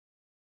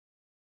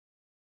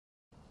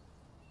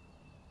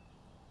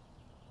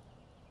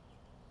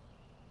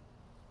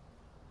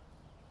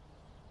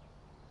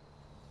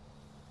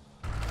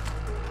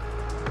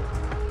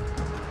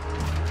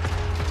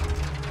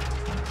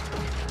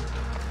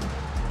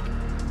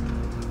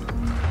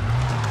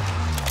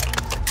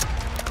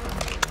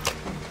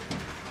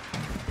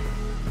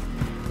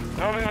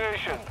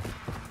Domination.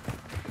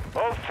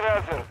 Hold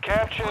Strasser,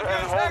 capture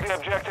and hold the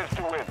objectives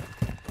to win.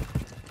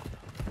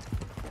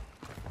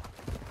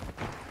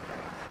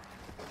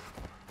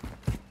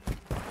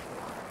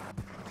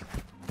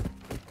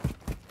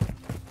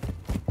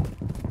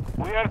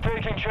 We are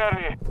taking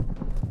Charlie.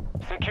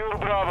 Secure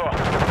Bravo.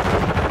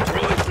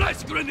 Throwing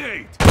flash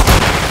grenade!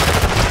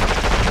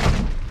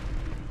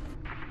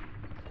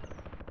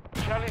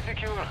 Charlie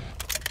secure.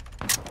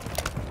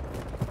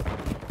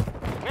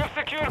 We've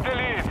secured the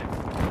lead.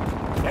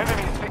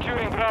 Enemy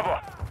securing Bravo.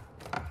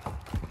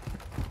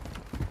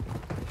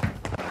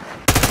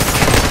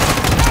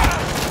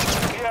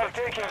 We are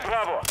taking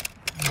Bravo.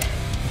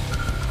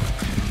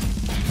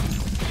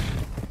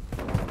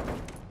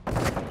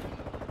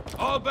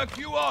 I'll back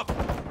you up!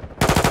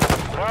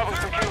 Bravo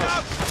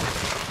secure.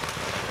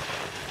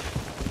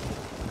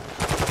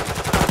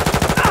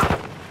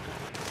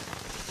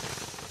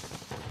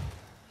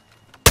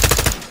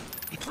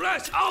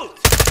 Flash out!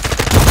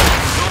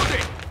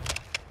 Loading!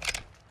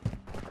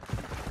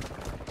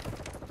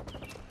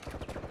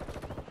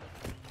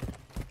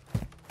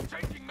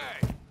 Changing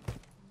mag!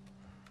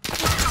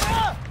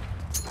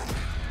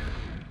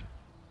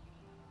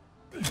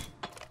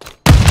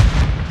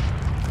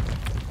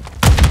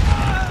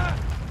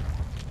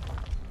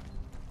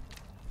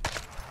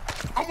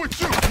 I'm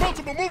with you!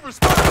 Multiple movers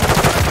spotted!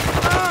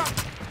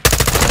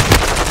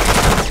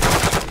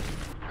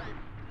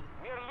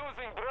 We are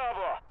losing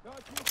Bravo.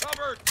 Got you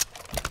covered!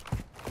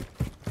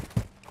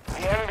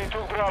 The enemy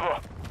took Bravo.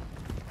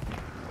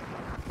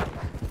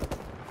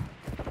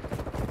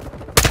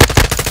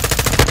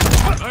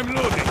 I'm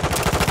loading!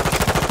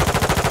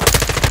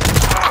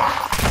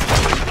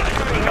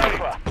 Securing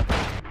Alpha.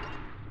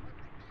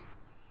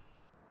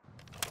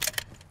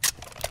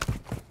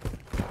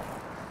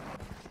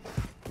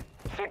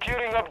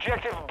 Securing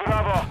objective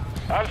Bravo.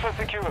 Alpha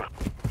secure.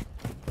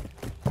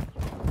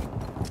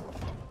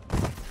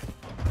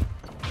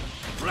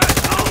 Flash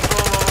out!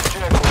 Control all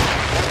objectives.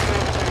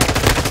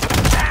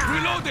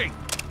 Reloading!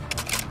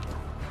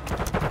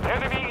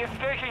 Enemy is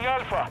taking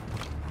Alpha.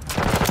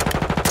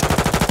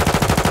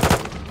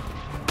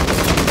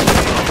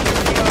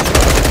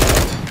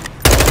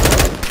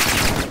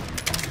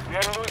 We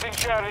are losing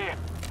Charlie.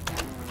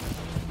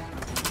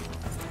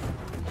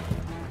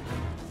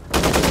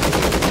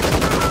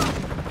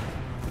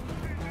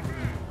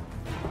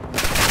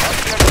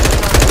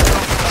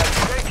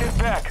 Take it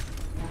back.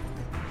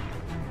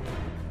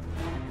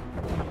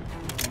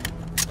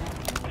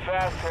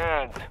 Fast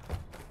hands.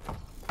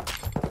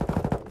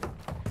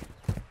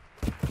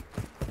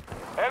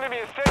 Enemy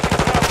is taking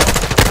Bravo.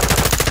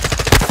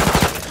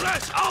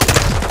 Flash out!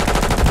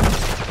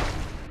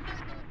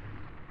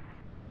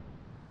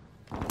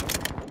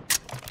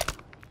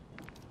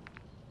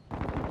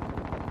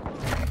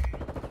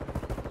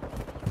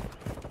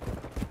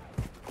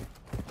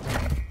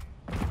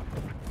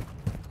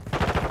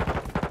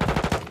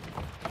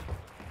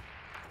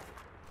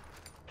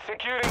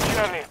 Securing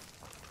Charlie.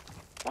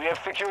 We have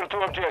secured 2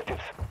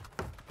 objectives.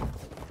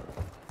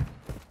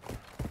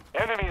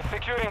 Enemy is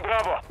securing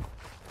Bravo.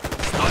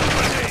 Stun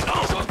grenade!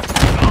 Out!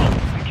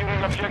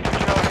 Securing objective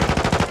Charlie.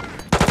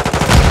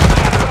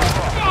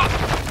 Bravo.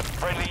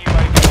 Friendly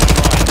UAV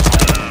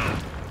online.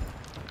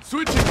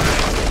 Switching!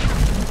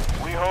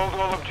 We hold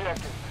all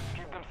objectives.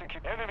 Keep them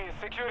secure. Enemy is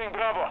securing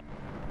Bravo.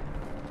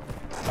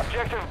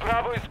 Objective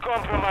Bravo is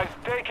compromised.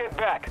 Take it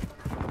back.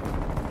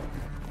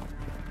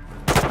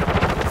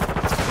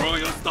 Throw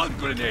your stun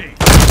grenade!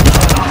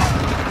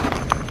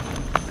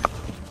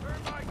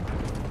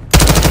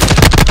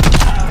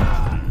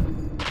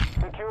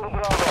 Secure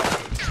Bravo.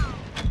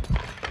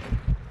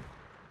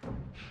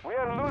 We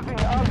are losing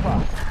Alpha.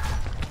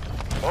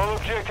 All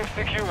objectives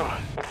secure.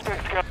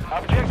 Expect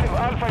objective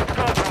Alpha is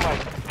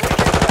compromised. Take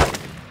it back.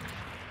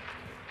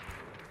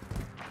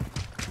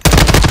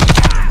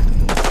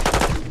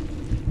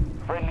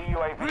 Friendly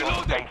UAV on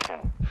Reloading. station.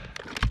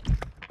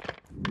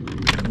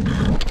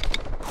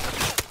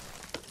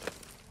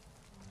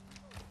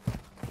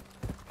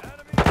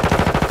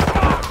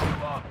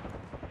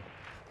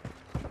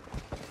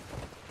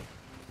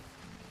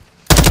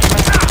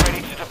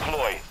 Ready to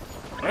deploy.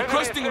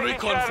 Requesting Enemy is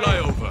recon taking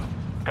flyover.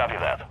 Copy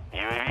that.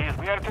 UAVs.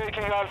 We are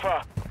taking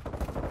Alpha.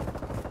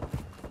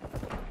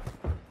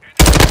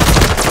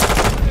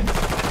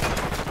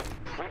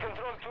 We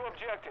control 2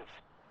 objectives.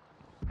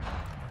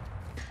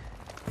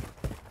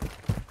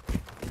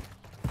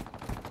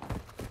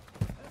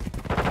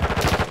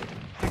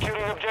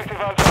 Securing objective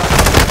Alpha.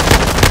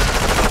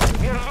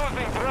 We are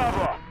losing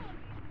Bravo.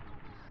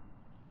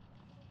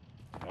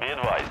 Be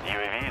advised,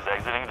 UAV is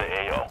exiting the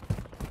AO.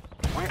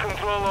 We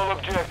control all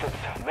objectives.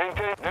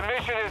 Maintain. The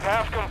mission is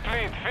half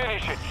complete.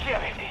 Finish it.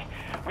 Charity.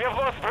 We have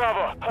lost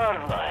Bravo.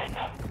 Hardline.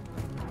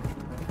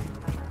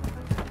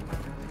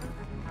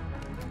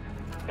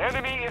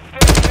 Enemy is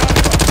taking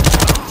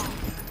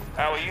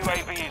Alpha. Our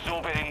UAV is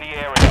orbiting the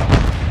area.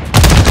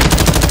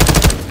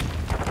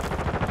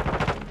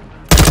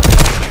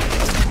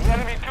 The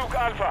enemy took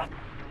Alpha.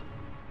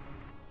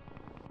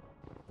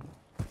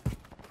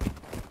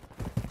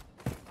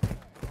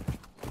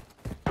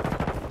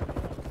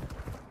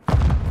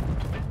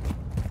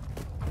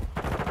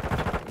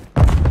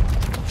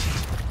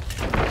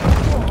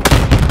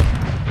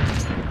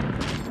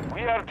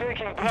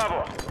 taking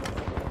Bravo.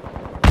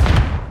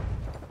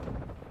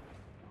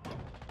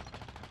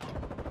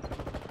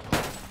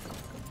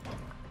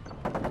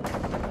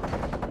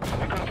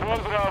 We control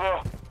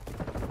Bravo.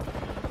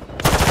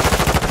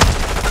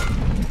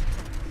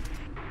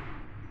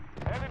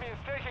 Enemy is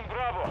taking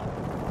Bravo.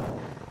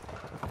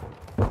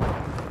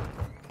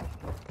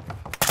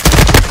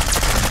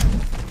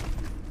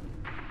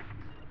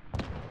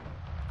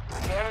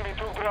 The enemy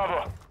took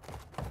Bravo.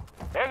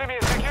 Enemy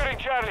is securing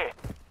Charlie.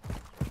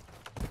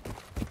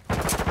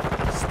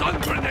 Stun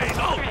grenade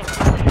out! We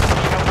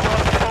have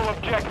lost all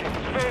objectives.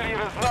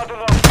 Failure is not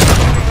enough.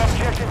 Securing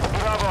objective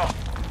Bravo.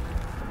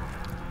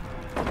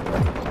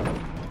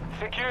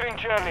 Securing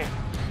Charlie.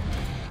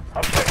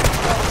 Objective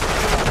Bravo.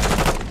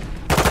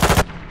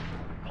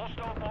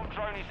 Hostile bomb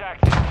drone is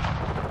active.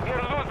 We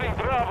are losing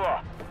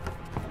Bravo.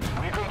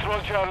 We control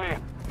Charlie.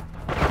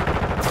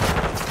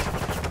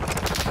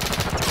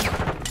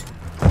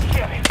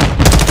 Get it.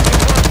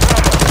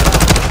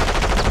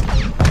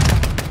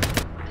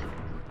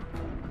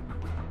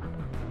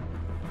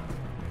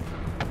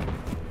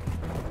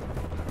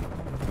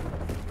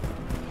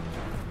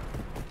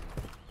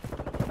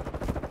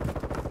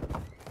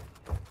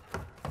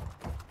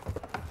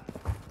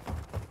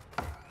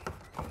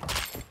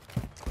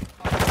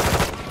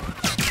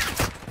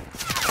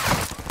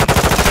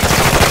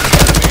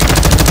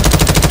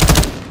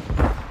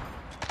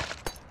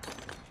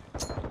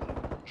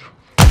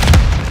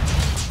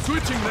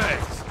 Switching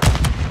legs!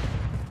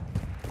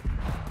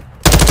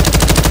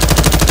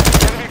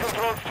 Enemy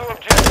controls 2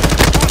 objectives.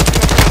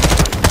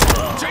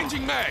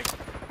 Changing mag!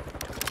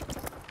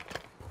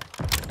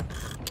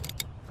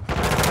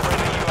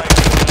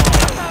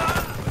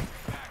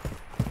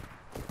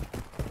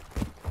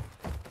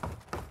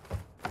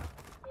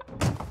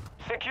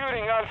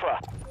 Securing Alpha.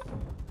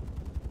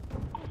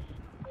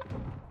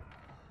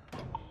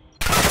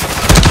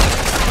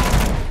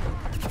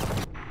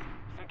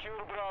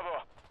 Secure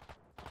Bravo.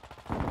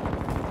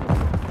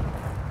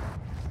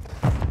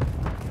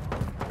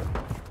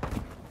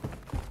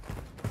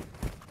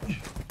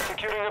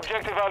 Securing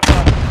objective Alpha.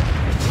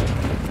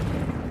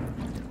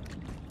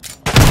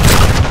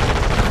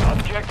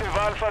 Objective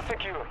Alpha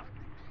secure.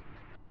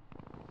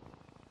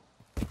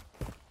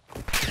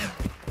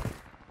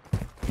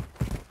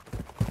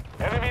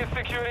 Enemy is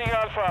securing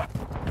Alpha.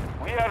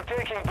 We are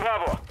taking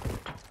Bravo.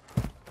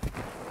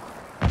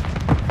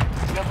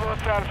 We have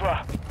lost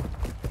Alpha.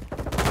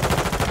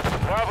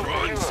 Bravo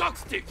Throwing secure. shock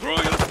stick! Throw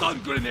your stun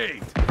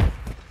grenade!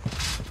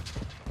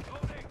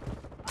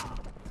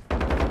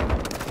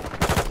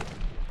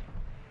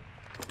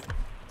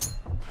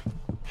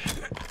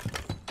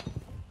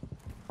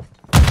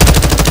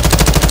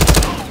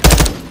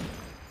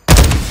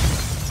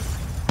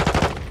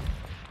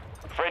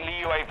 Friendly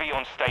UAV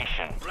on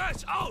station.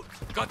 Flash out!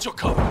 Got your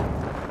cover!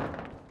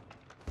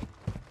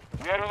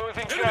 We are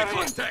losing Enemy Charlie.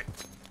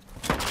 contact!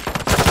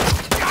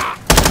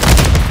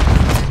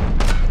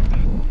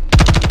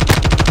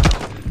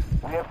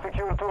 We have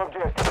secured 2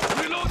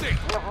 objectives. Reloading!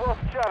 We have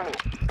lost Charlie.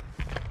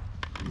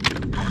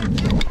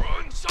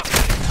 Throwing shock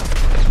stick!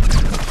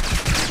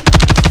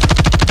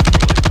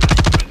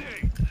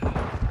 Grenade!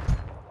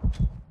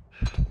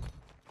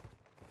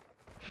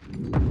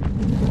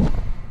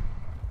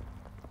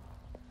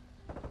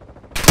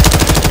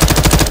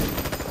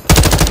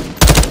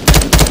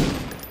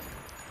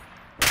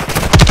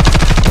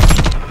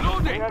 We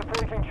Loading! are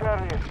taking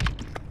Charlie.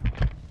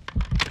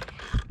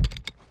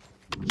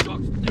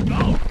 Shock stick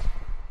out!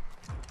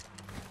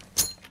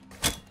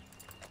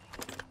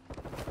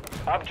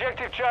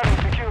 Objective Charlie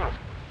secure.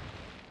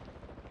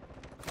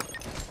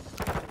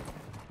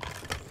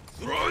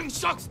 Throwing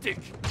shock stick!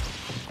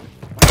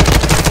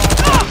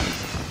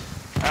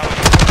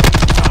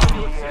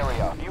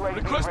 Area. UAV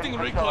Requesting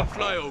ready for recon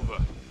tasking.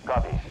 flyover.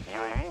 Copy.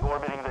 UAV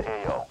orbiting the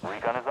AO.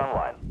 Recon is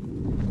online.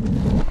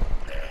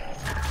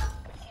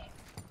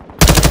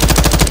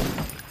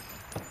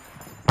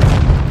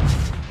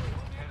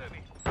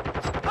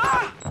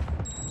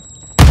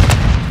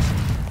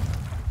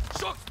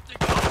 Shock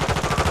stick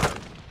out!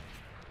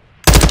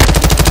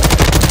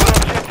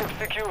 Objective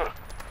secure.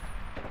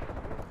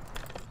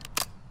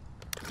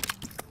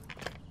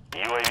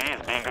 UAV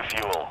is being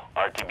refueled.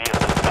 RTB at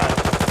this time.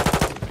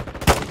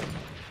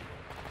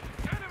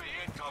 Enemy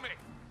incoming!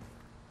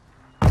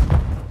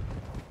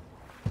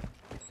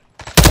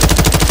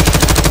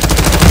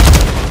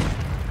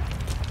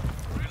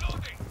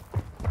 Reloading!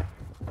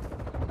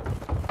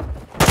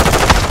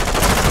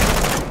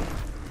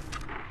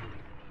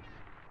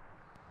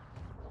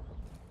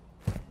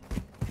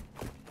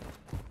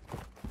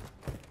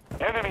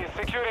 Enemy is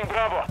securing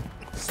Bravo.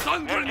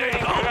 Stun They're grenade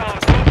gaining out!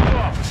 ground. Don't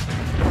stop.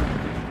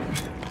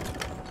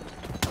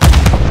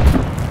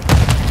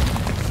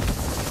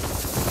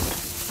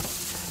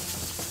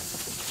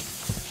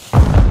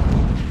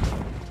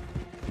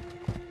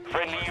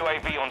 Friendly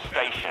UAV on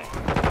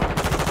station.